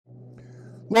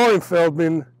Lauren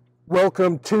Feldman,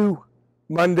 welcome to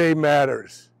Monday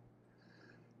Matters.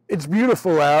 It's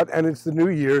beautiful out and it's the new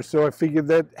year, so I figured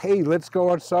that, hey, let's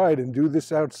go outside and do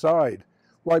this outside.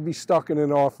 Why be stuck in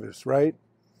an office, right?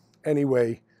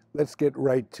 Anyway, let's get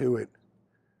right to it.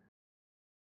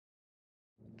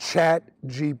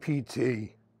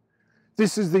 ChatGPT.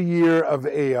 This is the year of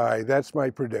AI. That's my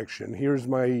prediction. Here's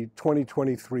my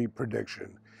 2023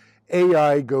 prediction.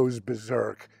 AI goes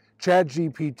berserk.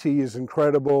 ChatGPT is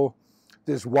incredible.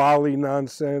 There's WALL-E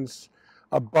nonsense,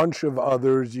 a bunch of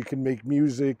others. You can make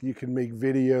music, you can make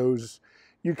videos,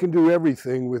 you can do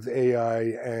everything with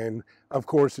AI, and of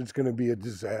course it's going to be a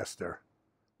disaster.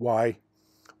 Why?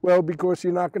 Well, because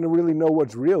you're not going to really know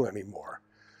what's real anymore.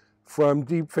 From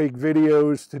deepfake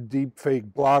videos to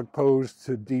deepfake blog posts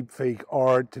to deepfake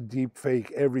art to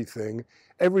deepfake everything,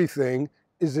 everything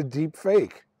is a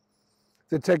deepfake.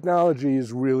 The technology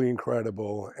is really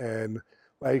incredible, and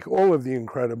like all of the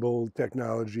incredible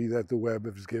technology that the web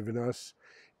has given us,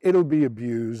 it'll be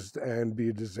abused and be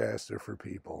a disaster for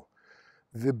people.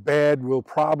 The bad will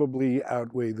probably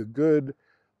outweigh the good,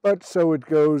 but so it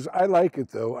goes. I like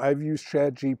it though. I've used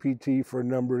ChatGPT for a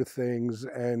number of things,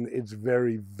 and it's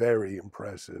very, very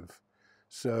impressive.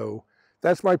 So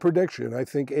that's my prediction. I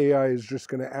think AI is just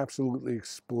going to absolutely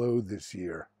explode this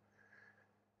year.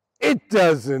 It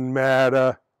doesn't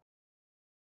matter.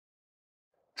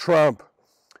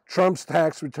 Trump's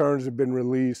tax returns have been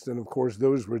released, and of course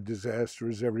those were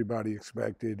disasters. Everybody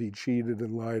expected. He cheated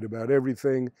and lied about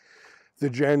everything. The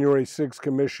January 6th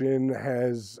Commission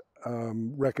has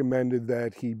recommended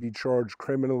that he be charged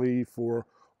criminally for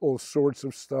all sorts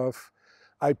of stuff.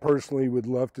 I personally would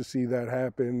love to see that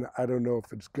happen. I don't know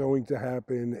if it's going to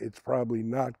happen. It's probably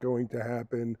not going to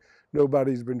happen.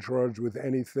 Nobody's been charged with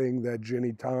anything. That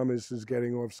Ginny Thomas is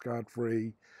getting off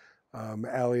scot-free.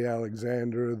 Ali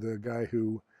Alexander, the guy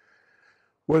who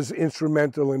was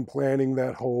instrumental in planning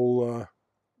that whole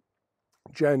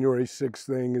January 6th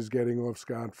thing, is getting off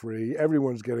scot-free.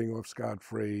 Everyone's getting off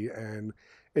scot-free, and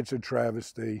it's a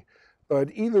travesty.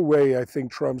 But either way, I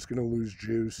think Trump's going to lose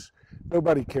juice.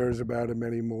 Nobody cares about him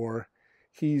anymore.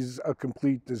 He's a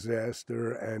complete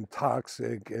disaster and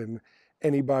toxic, and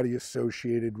anybody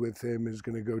associated with him is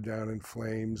going to go down in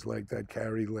flames like that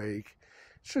Kari Lake.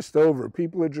 It's just over.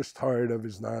 People are just tired of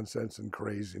his nonsense and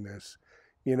craziness.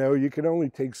 You know, you can only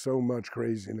take so much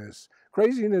craziness.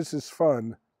 Craziness is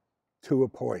fun to a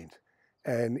point,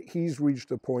 and he's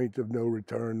reached a point of no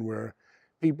return where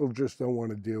people just don't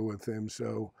want to deal with him.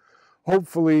 So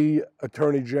hopefully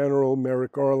Attorney General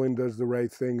Merrick Garland does the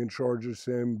right thing and charges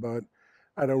him, but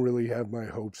I don't really have my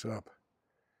hopes up.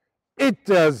 It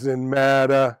doesn't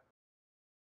matter.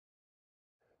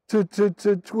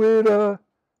 Twitter.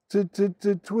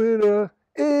 Twitter.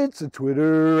 It's a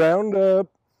Twitter roundup.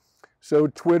 So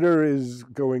Twitter is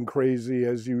going crazy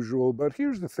as usual, but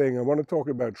here's the thing. I want to talk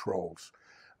about trolls.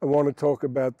 I want to talk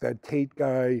about that Tate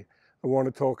guy. I want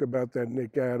to talk about that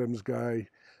Nick Adams guy.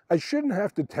 I shouldn't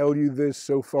have to tell you this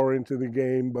so far into the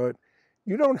game, but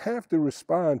you don't have to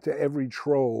respond to every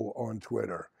troll on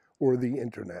Twitter or the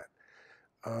internet.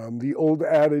 The old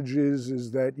adage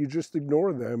is that you just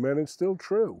ignore them, and it's still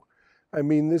true. I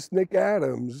mean, this Nick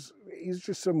Adams, he's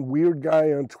just some weird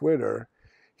guy on Twitter.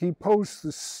 He posts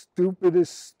the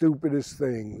stupidest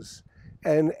things,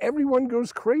 and everyone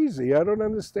goes crazy. I don't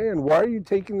understand. Why are you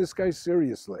taking this guy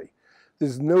seriously?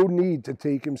 There's no need to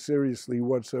take him seriously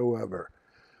whatsoever.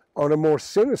 On a more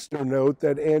sinister note,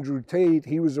 that Andrew Tate,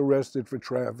 he was arrested for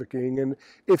trafficking, and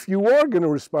if you are going to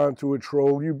respond to a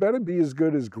troll, you better be as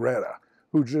good as Greta,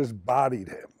 who just bodied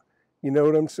him. You know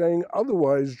what I'm saying?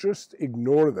 Otherwise, just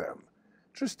ignore them.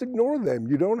 Just ignore them.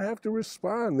 You don't have to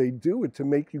respond. They do it to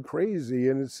make you crazy,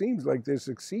 and it seems like they're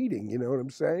succeeding. You know what I'm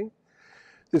saying?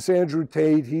 This Andrew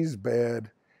Tate, he's bad.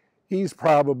 He's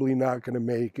probably not going to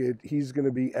make it. He's going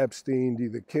to be Epsteined,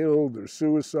 either killed or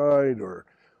suicide or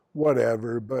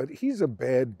whatever, but he's a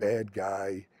bad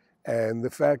guy. And the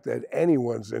fact that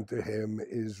anyone's into him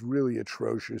is really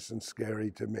atrocious and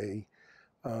scary to me.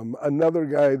 Another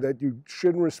guy that you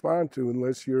shouldn't respond to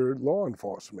unless you're law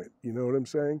enforcement. You know what I'm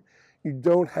saying? You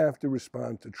don't have to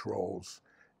respond to trolls,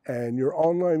 and your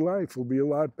online life will be a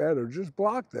lot better. Just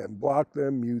block them,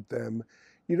 mute them.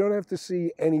 You don't have to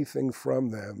see anything from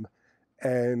them,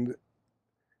 and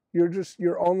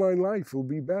your online life will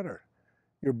be better.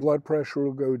 Your blood pressure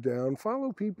will go down.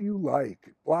 Follow people you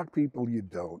like. Block people you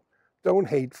don't. Don't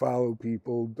hate follow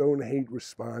people. Don't hate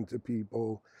respond to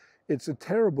people. It's a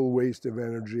terrible waste of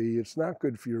energy. It's not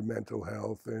good for your mental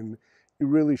health, and you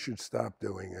really should stop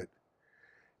doing it.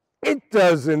 It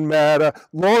doesn't matter.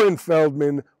 Lauren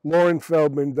Feldman,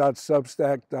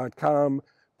 laurenfeldman.substack.com.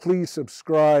 Please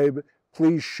subscribe.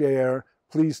 Please share.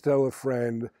 Please tell a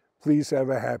friend. Please have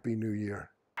a happy new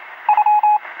year.